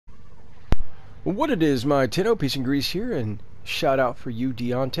What it is, my Tenno, peace and grease here, and shout out for you,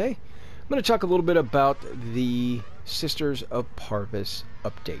 Deontay. I'm going to talk a little bit about the Sisters of Parvos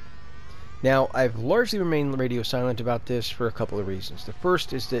update. Now, I've largely remained radio silent about this for a couple of reasons. The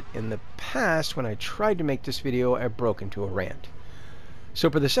first is that in the past, when I tried to make this video, I broke into a rant. So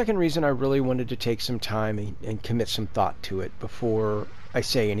for the second reason, I really wanted to take some time and commit some thought to it before I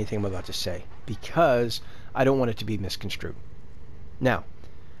say anything I'm about to say, because I don't want it to be misconstrued. Now,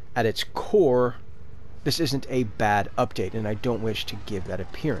 at its core, this isn't a bad update, and I don't wish to give that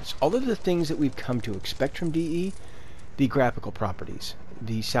appearance. All of the things that we've come to expect from DE, the graphical properties,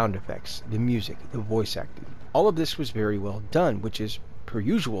 the sound effects, the music, the voice acting, all of this was very well done, which is per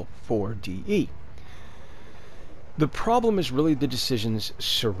usual for DE. The problem is really the decisions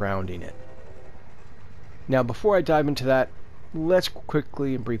surrounding it. Now, before I dive into that, let's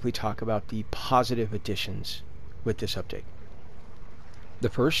quickly and briefly talk about the positive additions with this update. The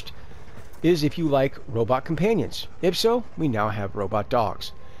first is if you like robot companions. If so, we now have robot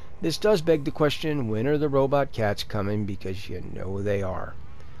dogs. This does beg the question, when are the robot cats coming? Because you know they are.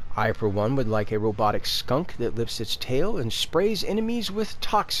 I, for one, would like a robotic skunk that lifts its tail and sprays enemies with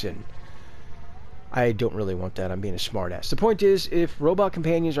toxin. I don't really want that. I'm being a smartass. The point is, if robot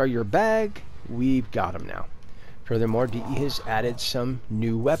companions are your bag, we've got them now. Furthermore, DE has added some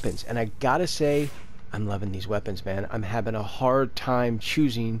new weapons, and I gotta say, I'm loving these weapons, man. I'm having a hard time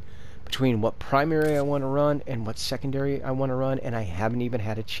choosing between what primary I want to run and what secondary I want to run, and I haven't even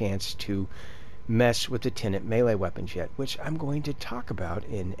had a chance to mess with the tenant melee weapons yet, which I'm going to talk about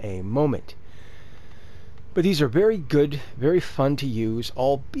in a moment. But these are very good, very fun to use,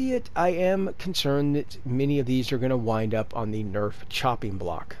 albeit I am concerned that many of these are going to wind up on the nerf chopping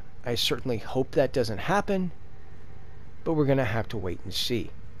block. I certainly hope that doesn't happen, but we're going to have to wait and see.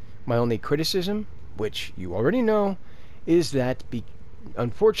 My only criticism, which you already know, is that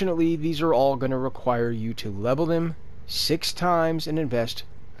unfortunately these are all going to require you to level them 6 times and invest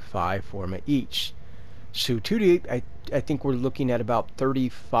 5 forma each. So to date, I think we're looking at about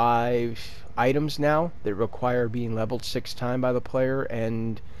 35 items now that require being leveled 6 times by the player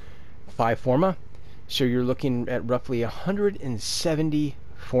and 5 forma. So you're looking at roughly 170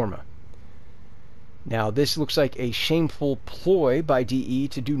 forma. Now, this looks like a shameful ploy by DE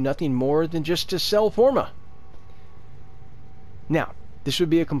to do nothing more than just to sell forma. Now, this would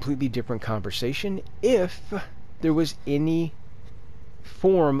be a completely different conversation if there was any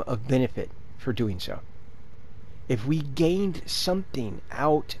form of benefit for doing so. If we gained something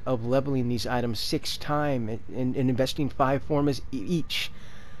out of leveling these items 6 times and investing 5 formas each,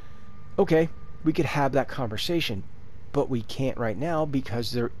 okay, we could have that conversation. But we can't right now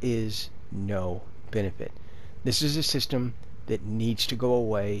because there is no benefit. This is a system that needs to go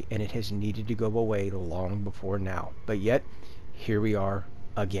away, and it has needed to go away long before now. But yet, here we are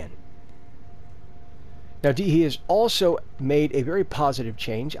again. Now, DE has also made a very positive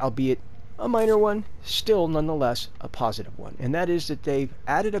change, albeit a minor one, still nonetheless a positive one. And that is that they've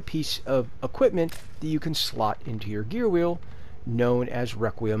added a piece of equipment that you can slot into your gear wheel, known as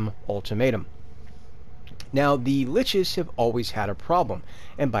Requiem Ultimatum. Now, the Liches have always had a problem,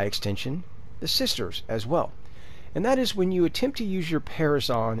 and by extension, the Sisters as well. And that is when you attempt to use your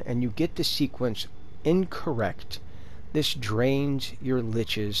Parazon and you get the sequence incorrect, this drains your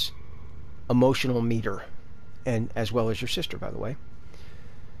Lich's emotional meter, and as well as your sister, by the way.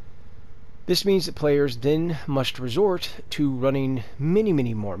 This means that players then must resort to running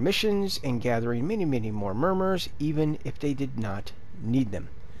many more missions and gathering many more murmurs, even if they did not need them.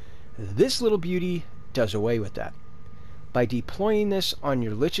 This little beauty does away with that. By deploying this on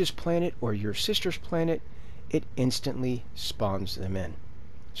your Lich's planet or your sister's planet, it instantly spawns them in,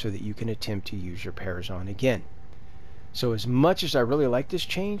 so that you can attempt to use your Parazon again. So as much as I really like this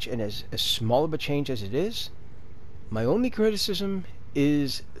change, and as small of a change as it is, my only criticism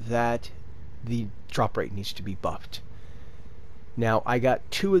is that the drop rate needs to be buffed. Now, I got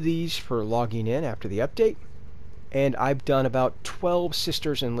 2 of these for logging in after the update, and I've done about 12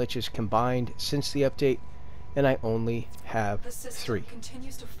 Sisters and Liches combined since the update, and I only have 3.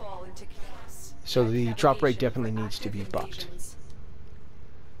 So the drop rate definitely needs to be buffed.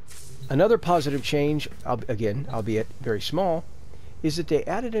 Another positive change, again, albeit very small, is that they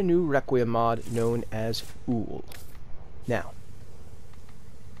added a new Requiem mod known as Ool. Now,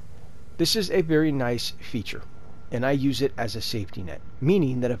 this is a very nice feature, and I use it as a safety net,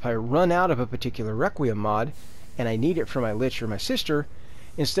 meaning that if I run out of a particular Requiem mod and I need it for my Lich or my sister,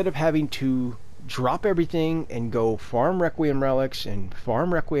 instead of having to drop everything and go farm Requiem relics and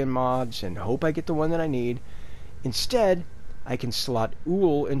farm Requiem mods and hope I get the one that I need, instead I can slot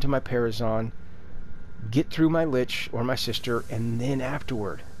Ool into my Parazon, get through my Lich or my sister, and then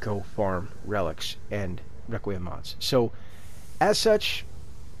afterward go farm relics and Requiem mods. So, as such,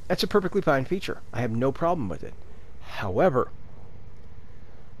 that's a perfectly fine feature. I have no problem with it. However,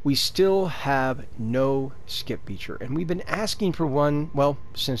 we still have no skip feature, and we've been asking for one, well,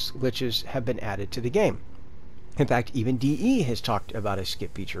 since liches have been added to the game. In fact, even DE has talked about a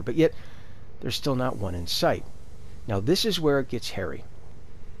skip feature, but yet there's still not one in sight. Now, this is where it gets hairy.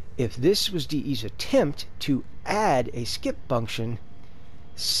 If this was DE's attempt to add a skip function,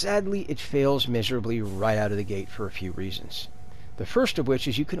 sadly it fails miserably right out of the gate for a few reasons. The first of which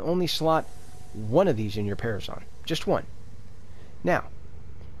is you can only slot one of these in your Parazon. Just one. Now,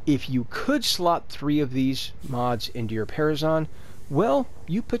 if you could slot 3 of these mods into your Parazon, well,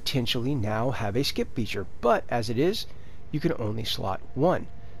 you potentially now have a skip feature, but as it is, you can only slot 1.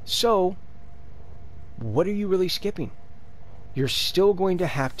 So, what are you really skipping? You're still going to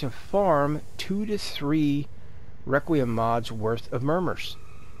have to farm 2 to 3 Requiem mods worth of murmurs.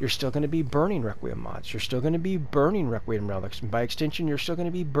 You're still going to be burning Requiem mods. You're still going to be burning Requiem relics. And by extension, you're still going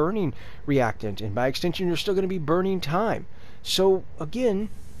to be burning reactant. And by extension, you're still going to be burning time. So, again,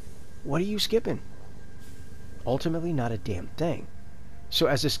 what are you skipping? Ultimately, not a damn thing. So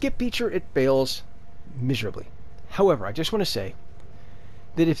as a skip feature, it fails miserably. However, I just want to say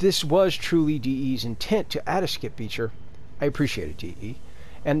that if this was truly DE's intent to add a skip feature, I appreciate it, DE.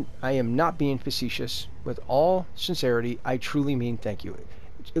 And I am not being facetious. With all sincerity, I truly mean thank you.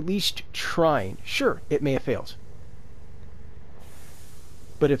 At least trying. Sure, it may have failed.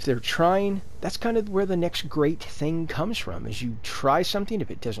 But if they're trying, that's kind of where the next great thing comes from. Is you try something,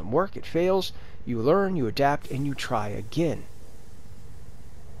 if it doesn't work, it fails, you learn, you adapt, and you try again.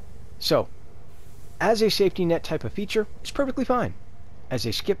 So, as a safety net type of feature, it's perfectly fine. As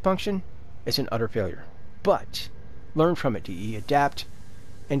a skip function, it's an utter failure. But, learn from it, DE, adapt,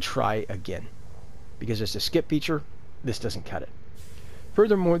 and try again. Because as a skip feature, this doesn't cut it.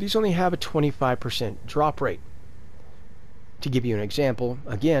 Furthermore, these only have a 25% drop rate. To give you an example,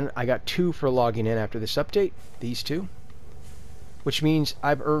 again, I got 2 for logging in after this update, these 2, which means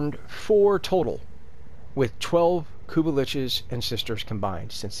I've earned 4 total, with 12 Kuba Liches and Sisters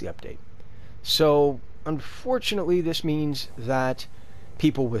combined since the update. So, unfortunately, this means that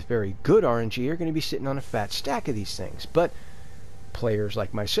people with very good RNG are going to be sitting on a fat stack of these things, but players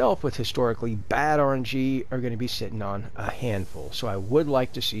like myself with historically bad RNG are going to be sitting on a handful. So I would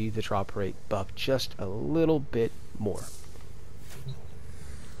like to see the drop rate buff just a little bit more.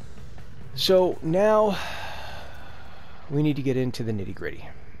 So now we need to get into the nitty-gritty.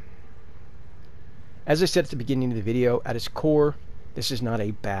 As I said at the beginning of the video, at its core, this is not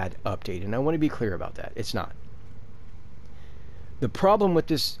a bad update, and I want to be clear about that. It's not. The problem with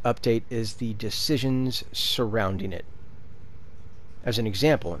this update is the decisions surrounding it. As an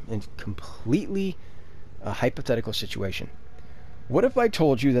example, in completely a hypothetical situation, what if I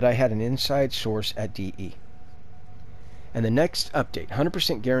told you that I had an inside source at DE? And the next update,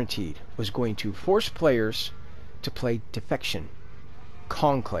 100% guaranteed, was going to force players to play Defection,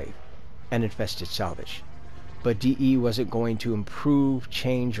 Conclave, and Infested Salvage. But DE wasn't going to improve,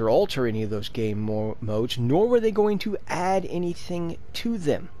 change, or alter any of those game modes, nor were they going to add anything to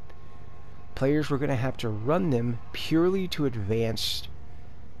them. Players were going to have to run them purely to advance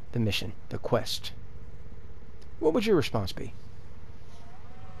the mission, the quest. What would your response be?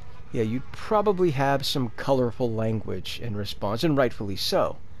 Yeah, you'd probably have some colorful language in response, and rightfully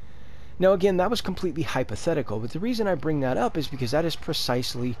so. Now again, that was completely hypothetical, but the reason I bring that up is because that is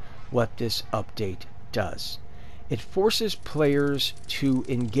precisely what this update does. It forces players to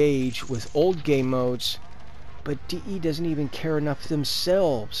engage with old game modes, but DE doesn't even care enough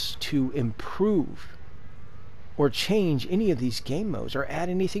themselves to improve or change any of these game modes or add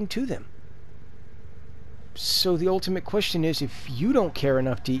anything to them. So the ultimate question is, if you don't care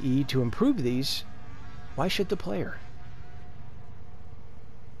enough, DE, to improve these, why should the player?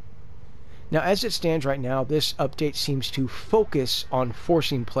 Now, as it stands right now, this update seems to focus on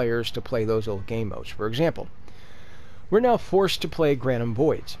forcing players to play those old game modes. For example, we're now forced to play Granum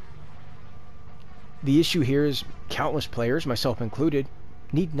Voids. The issue here is countless players, myself included,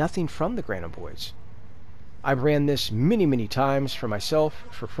 need nothing from the Granum Voids. I've ran this many times for myself,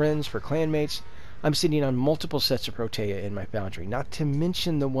 for friends, for clanmates. I'm sitting on multiple sets of Protea in my foundry, not to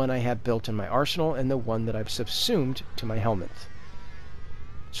mention the one I have built in my arsenal and the one that I've subsumed to my helmet.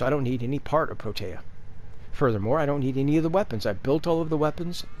 So I don't need any part of Protea. Furthermore, I don't need any of the weapons. I've built all of the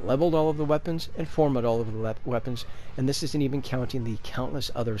weapons, leveled all of the weapons, and formatted all of the weapons, and this isn't even counting the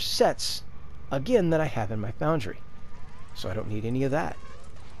countless other sets, again, that I have in my foundry. So I don't need any of that.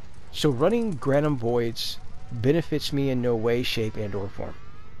 So running Granum Voids benefits me in no way, shape, and or form.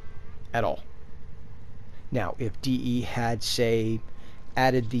 At all. Now, if DE had, say,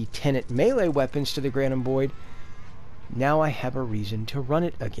 added the Tenet melee weapons to the Granum Void, now I have a reason to run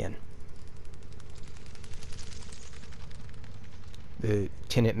it again. The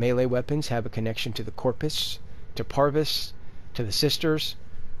Tenet melee weapons have a connection to the Corpus, to Parvos, to the Sisters.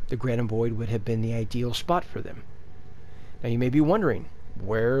 The Granum Void would have been the ideal spot for them. Now you may be wondering,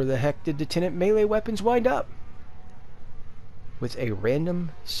 where the heck did the Tenet melee weapons wind up? With a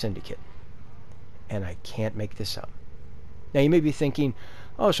random syndicate. And I can't make this up. Now you may be thinking,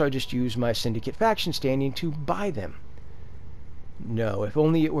 oh, so I just use my syndicate faction standing to buy them. No, if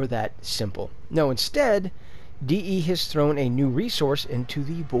only it were that simple. No, instead, DE has thrown a new resource into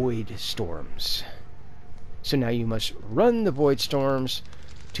the Void Storms. So now you must run the Void Storms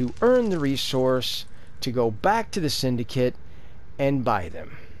to earn the resource, to go back to the syndicate and buy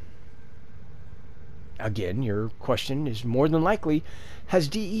them. Again, your question is more than likely, has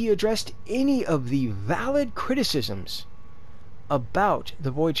DE addressed any of the valid criticisms about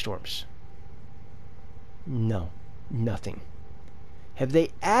the Void Storms? No, nothing. Have they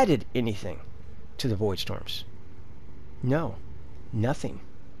added anything to the Void Storms? No, nothing.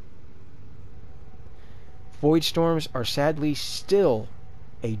 Void Storms are sadly still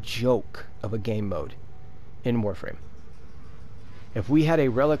a joke of a game mode in Warframe. If we had a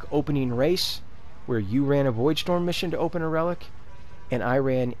relic opening race where you ran a Void Storm mission to open a relic, and I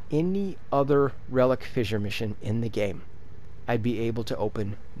ran any other relic fissure mission in the game, I'd be able to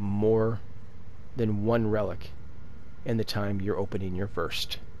open more than one relic in the time you're opening your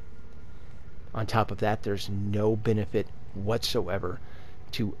first. On top of that, there's no benefit whatsoever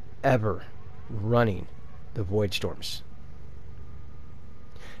to ever running the Void Storms.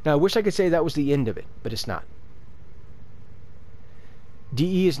 Now, I wish I could say that was the end of it, but it's not.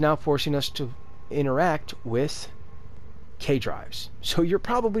 DE is now forcing us to interact with K-drives. So you're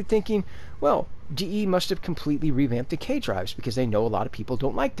probably thinking, well, DE must have completely revamped the K-drives because they know a lot of people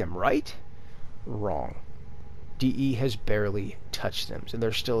don't like them, right? Wrong. DE has barely touched them, so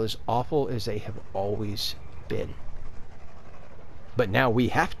they're still as awful as they have always been. But now we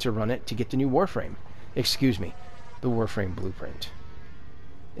have to run it to get the new Warframe. Excuse me, the Warframe blueprint.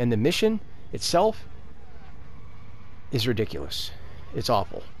 And the mission itself is ridiculous. It's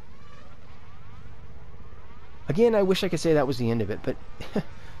awful. Again, I wish I could say that was the end of it, but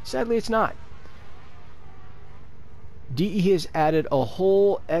sadly it's not. DE has added a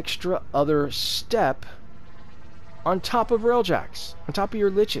whole extra other step on top of railjacks, on top of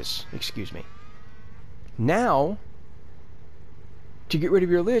your liches, excuse me. Now, to get rid of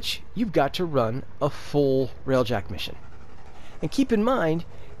your lich, you've got to run a full railjack mission. And keep in mind,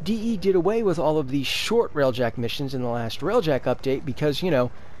 DE did away with all of these short railjack missions in the last railjack update because, you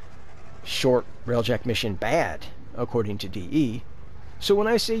know, short railjack mission bad, according to DE. So when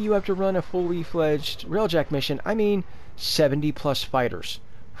I say you have to run a fully fledged railjack mission, I mean 70 plus fighters,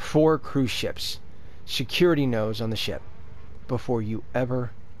 4 cruise ships, security nodes on the ship, before you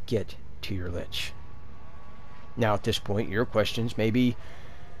ever get to your lich. Now at this point, your questions may be,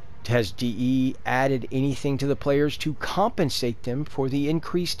 has DE added anything to the players to compensate them for the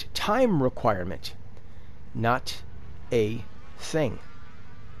increased time requirement? Not a thing.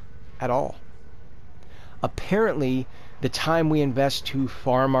 At all. Apparently, the time we invest to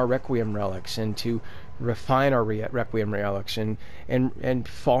farm our Requiem relics and to refine our Requiem relics and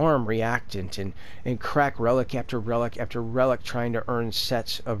farm reactant and crack relic after relic trying to earn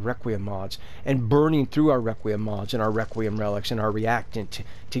sets of Requiem mods and burning through our Requiem mods and our Requiem relics and our reactant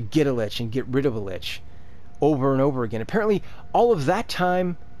to get a lich and get rid of a lich over and over again. Apparently, all of that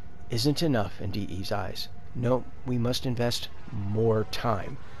time isn't enough in DE's eyes. No, we must invest more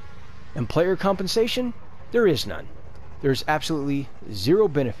time. And player compensation? There is none. There's absolutely zero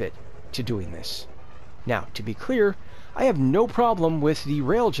benefit to doing this. Now, to be clear, I have no problem with the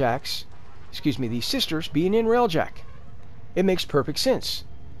the Sisters being in Railjack. It makes perfect sense.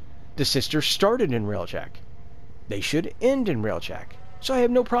 The Sisters started in Railjack. They should end in Railjack. So I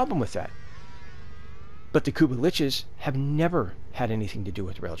have no problem with that. But the Kuba Liches have never had anything to do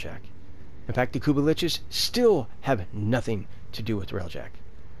with Railjack. In fact, the Kuba Liches still have nothing to do with Railjack.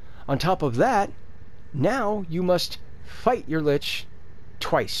 On top of that, now you must fight your lich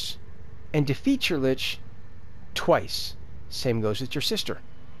twice and defeat your lich twice. Same goes with your sister.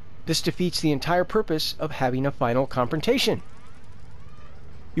 This defeats the entire purpose of having a final confrontation.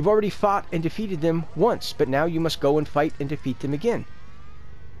 You've already fought and defeated them once, but now you must go and fight and defeat them again.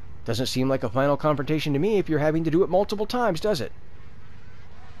 Doesn't seem like a final confrontation to me if you're having to do it multiple times, does it?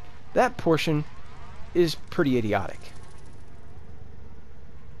 That portion is pretty idiotic.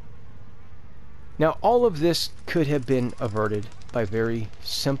 Now, all of this could have been averted by very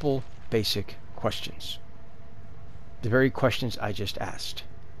simple, basic questions. The very questions I just asked.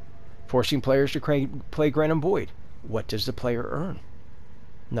 Forcing players to play Grand and Void. What does the player earn?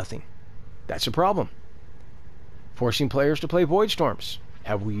 Nothing. That's a problem. Forcing players to play Void Storms.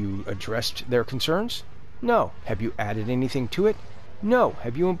 Have you addressed their concerns? No. Have you added anything to it? No.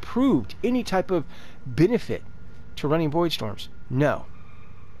 Have you improved any type of benefit to running Void Storms? No.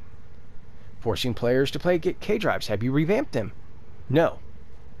 Forcing players to play K-Drives. Have you revamped them? No.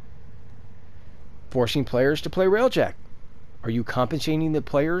 Forcing players to play Railjack. Are you compensating the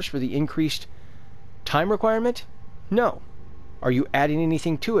players for the increased time requirement? No. Are you adding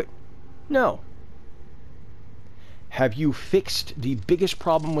anything to it? No. Have you fixed the biggest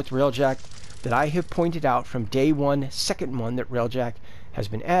problem with Railjack that I have pointed out from day one, second one, that Railjack has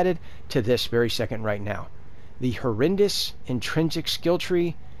been added to this very second right now? The horrendous intrinsic skill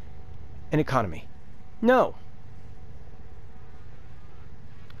tree and economy. No.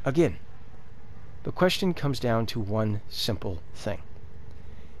 Again, the question comes down to one simple thing.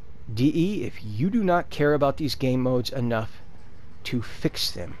 DE, if you do not care about these game modes enough to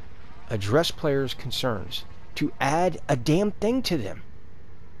fix them, address players' concerns, to add a damn thing to them,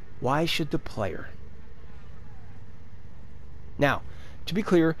 why should the player? Now, to be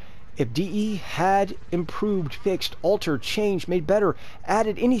clear, if DE had improved, fixed, altered, changed, made better,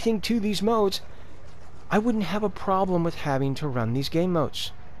 added anything to these modes, I wouldn't have a problem with having to run these game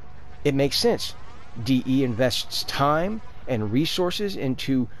modes. It makes sense. DE invests time and resources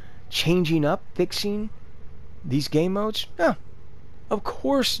into changing up, fixing these game modes. Yeah, of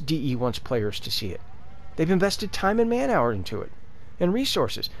course DE wants players to see it. They've invested time and man-hour into it, and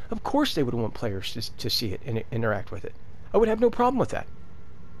resources. Of course they would want players to see it and interact with it. I would have no problem with that.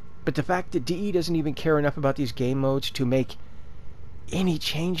 But the fact that DE doesn't even care enough about these game modes to make any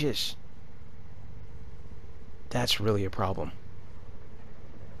changes, that's really a problem.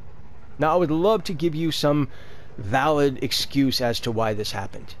 Now, I would love to give you some valid excuse as to why this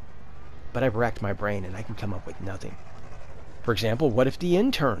happened, but I've racked my brain and I can come up with nothing. For example, what if the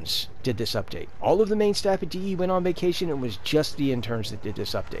interns did this update? All of the main staff at DE went on vacation and it was just the interns that did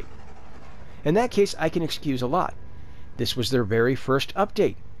this update. In that case, I can excuse a lot. This was their very first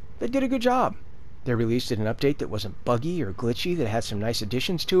update. They did a good job. They released an update that wasn't buggy or glitchy, that had some nice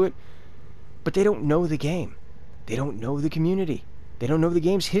additions to it, but they don't know the game. They don't know the community. They don't know the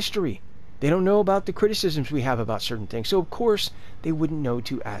game's history. They don't know about the criticisms we have about certain things. So, of course, they wouldn't know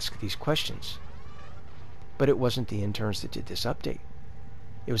to ask these questions. But it wasn't the interns that did this update.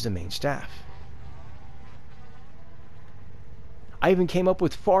 It was the main staff. I even came up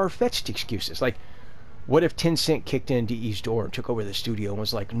with far-fetched excuses, like, what if Tencent kicked in DE's door and took over the studio and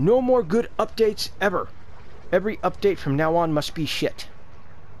was like, no more good updates ever. Every update from now on must be shit.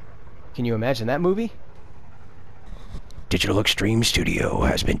 Can you imagine that movie? Digital Extreme Studio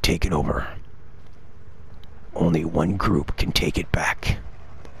has been taken over. Only one group can take it back.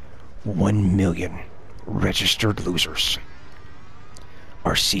 1 million registered losers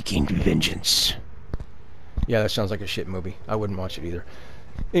are seeking vengeance. Yeah, that sounds like a shit movie. I wouldn't watch it either.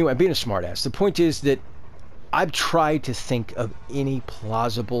 Anyway, being a smartass, the point is that I've tried to think of any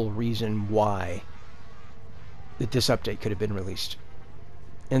plausible reason why that this update could have been released,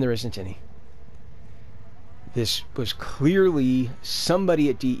 and there isn't any. This was clearly somebody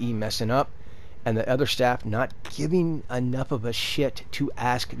at DE messing up, and the other staff not giving enough of a shit to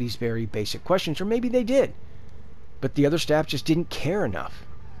ask these very basic questions, or maybe they did, but the other staff just didn't care enough.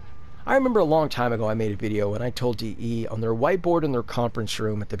 I remember a long time ago I made a video and I told DE on their whiteboard in their conference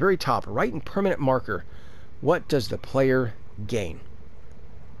room at the very top, right in permanent marker, what does the player gain?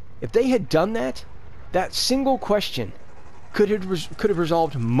 If they had done that, that single question could have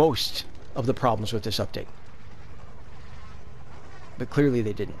resolved most of the problems with this update. But clearly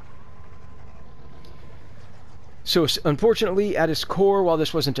they didn't. So unfortunately, at its core, while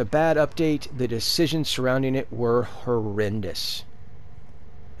this wasn't a bad update, the decisions surrounding it were horrendous.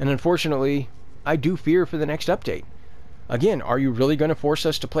 And unfortunately, I do fear for the next update. Again, are you really going to force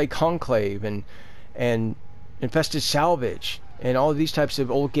us to play Conclave and Infested Salvage and all of these types of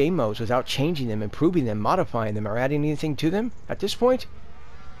old game modes without changing them, improving them, modifying them, or adding anything to them? At this point,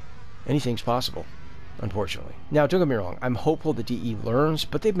 anything's possible, unfortunately. Now, don't get me wrong, I'm hopeful that DE learns,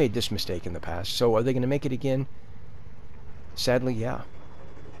 but they've made this mistake in the past, so are they going to make it again? Sadly, yeah.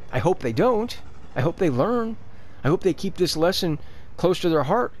 I hope they don't. I hope they learn. I hope they keep this lesson close to their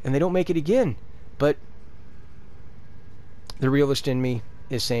heart and they don't make it again. But the realist in me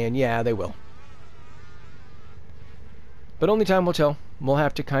is saying, yeah, they will. But only time will tell. We'll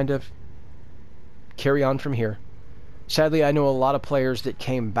have to kind of carry on from here. Sadly, I know a lot of players that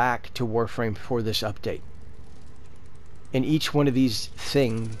came back to Warframe for this update. And each one of these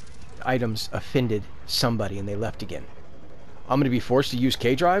items offended somebody and they left again. I'm going to be forced to use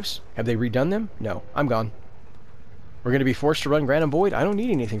K drives? Have they redone them? No, I'm gone. We're going to be forced to run Grand and Void? I don't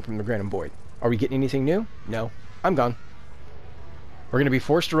need anything from the Grand and Void. Are we getting anything new? No, I'm gone. We're going to be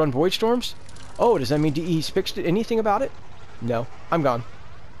forced to run Void Storms? Oh, does that mean DE's fixed anything about it? No, I'm gone.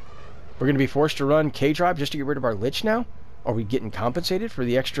 We're going to be forced to run K drive just to get rid of our Lich now? Are we getting compensated for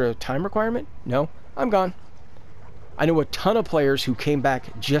the extra time requirement? No, I'm gone. I know a ton of players who came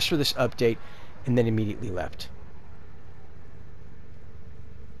back just for this update and then immediately left.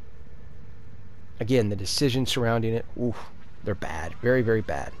 Again, the decisions surrounding it, oof, they're bad. Very, very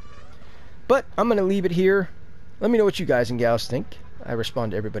bad. But I'm going to leave it here. Let me know what you guys and gals think. I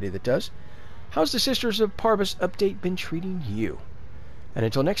respond to everybody that does. How's the Sisters of Parvos update been treating you? And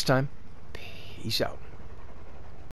until next time, peace out.